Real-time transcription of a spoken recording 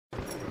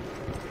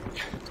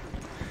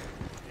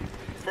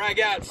Frag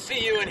out.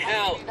 See you in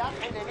hell.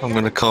 I'm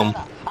gonna come.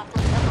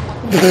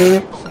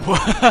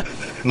 What?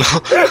 No,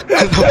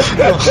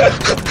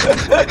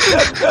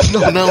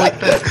 no, not like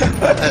that.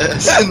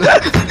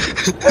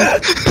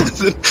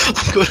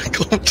 I'm gonna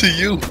come to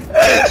you.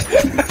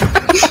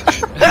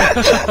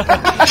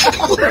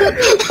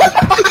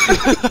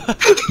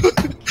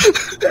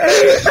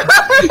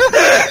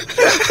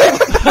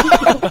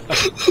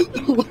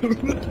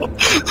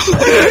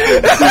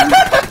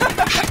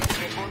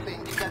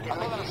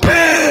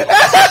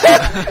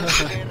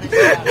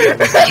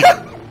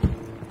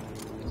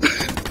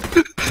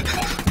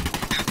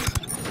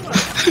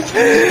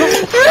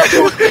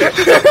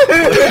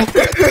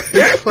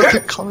 What the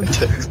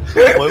context?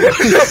 Why would I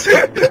say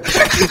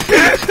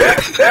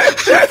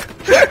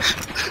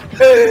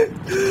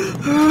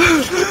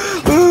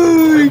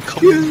I'm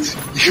coming to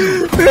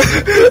you.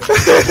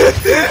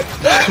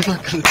 I'm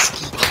not gonna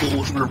sleep all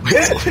over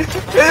myself.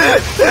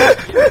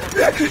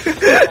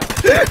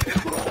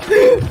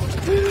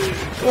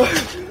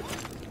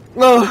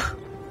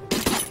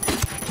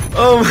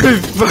 Oh my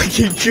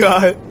fucking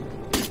god.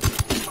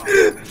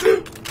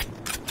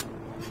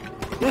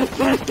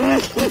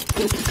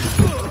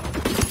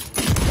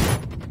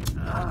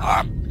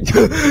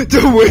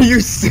 The way you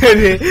said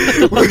it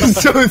was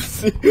so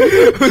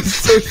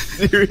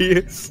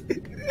serious.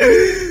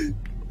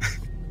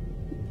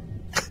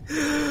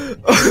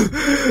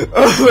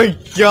 Oh my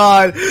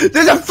god.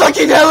 There's a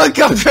fucking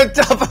helicopter on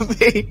top of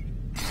me.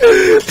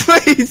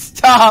 Please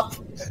stop.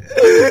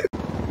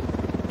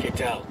 Can't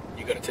tell.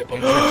 You got a tip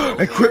on the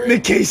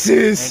Equipment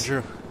cases.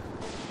 Andrew,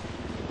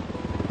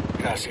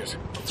 Cassius.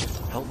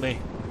 help me.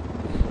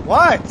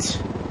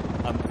 What?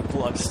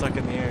 I'm stuck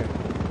in the air.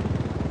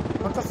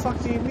 What the fuck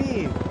do you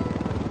mean?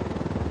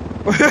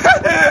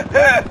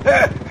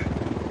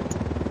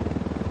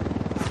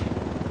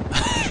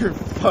 You're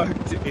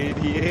fucked,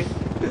 idiot.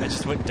 I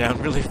just went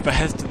down really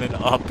fast and then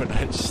up, and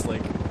I just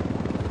like...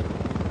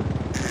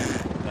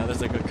 Now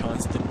there's like a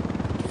constant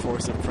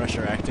force of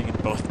pressure acting in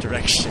both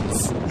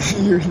directions.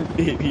 You're an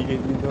idiot, you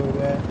know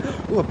that?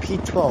 Ooh, a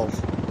P12.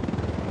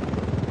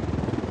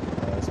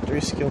 There's 3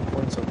 skill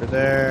points over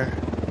there.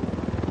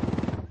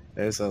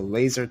 There's a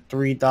laser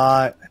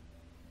 3-dot.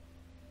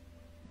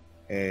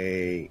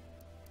 A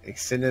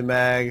extended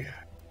mag.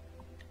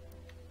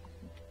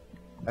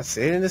 That's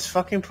it in this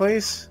fucking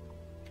place?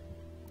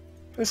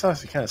 This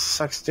honestly kind of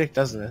sucks dick,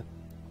 doesn't it?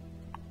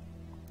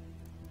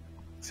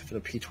 Except for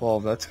the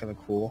P12, that's kind of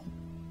cool.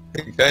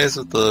 The guys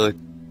with the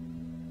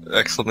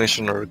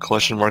exclamation or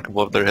question mark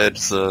above their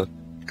heads, a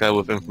guy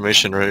with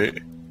information, right?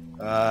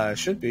 It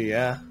should be,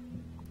 yeah.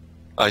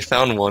 I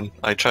found one.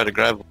 I tried to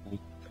grab him.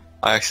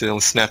 I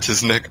accidentally snapped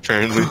his neck,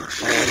 apparently.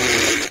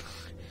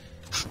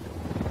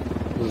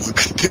 It was a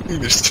good thing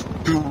there's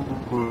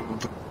 2.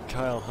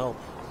 Kyle, help.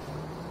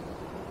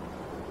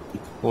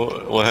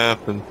 What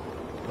happened?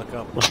 Look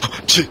up.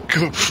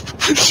 Jacob,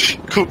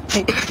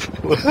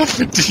 what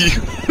happened to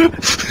you?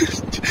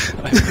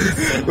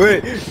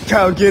 Wait,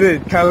 Kyle, get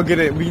in. Kyle, get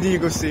in. We need to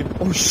go save.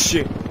 Oh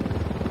shit.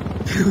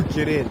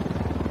 Get in.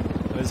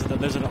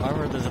 There's an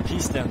armor, there's a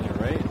piece down there,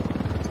 right?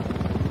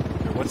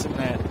 Or what's in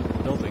that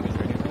building? Is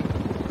there anything?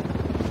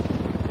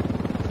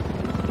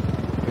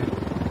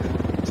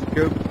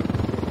 Jacob.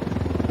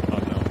 Oh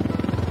no.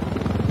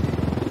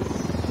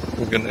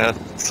 I'm gonna have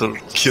to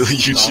kill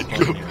you,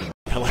 Jacob.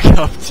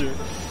 Helicopter.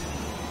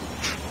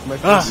 My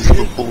This is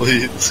the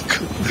blades.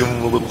 Give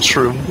him a little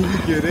trim. Can you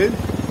get in?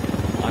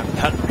 I'm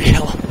not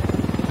real.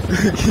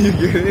 Can you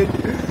get in?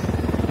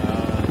 No,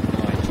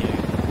 I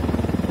can't.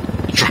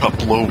 Drop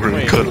lower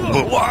and cut him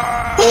up.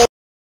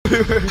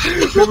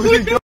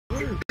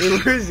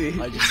 Where is he?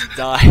 I just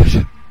died.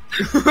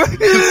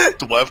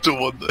 Whapped him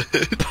on the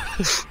head.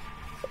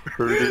 I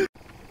heard it.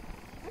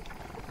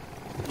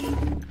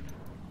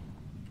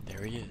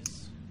 There he is.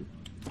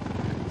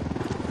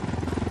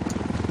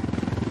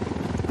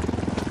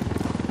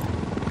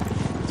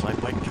 That's my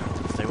bike, Charles.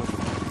 Stay with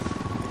me.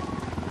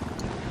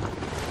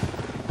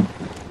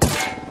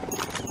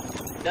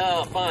 No,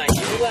 fine.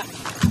 You left.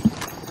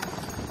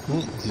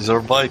 He's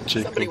our bike,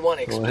 Jacob. Somebody want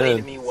to Go explain ahead.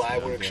 to me why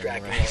we're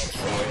extracting him out of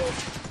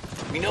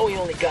soil. We know he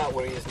only got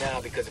where he is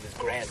now because of his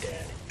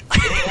granddad.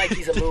 It ain't like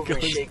he's a mover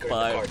and shaker in the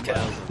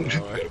cartel.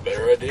 Got a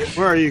better idea?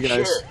 Where are you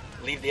guys? Sure.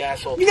 Leave the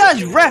asshole. You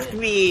guys ref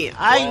me!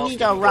 I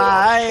need a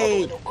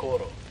ride!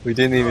 We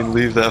didn't even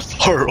leave that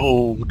far.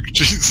 Oh,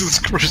 Jesus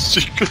Christ,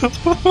 Jacob.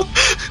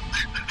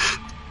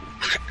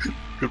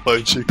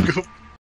 Goodbye, Jacob.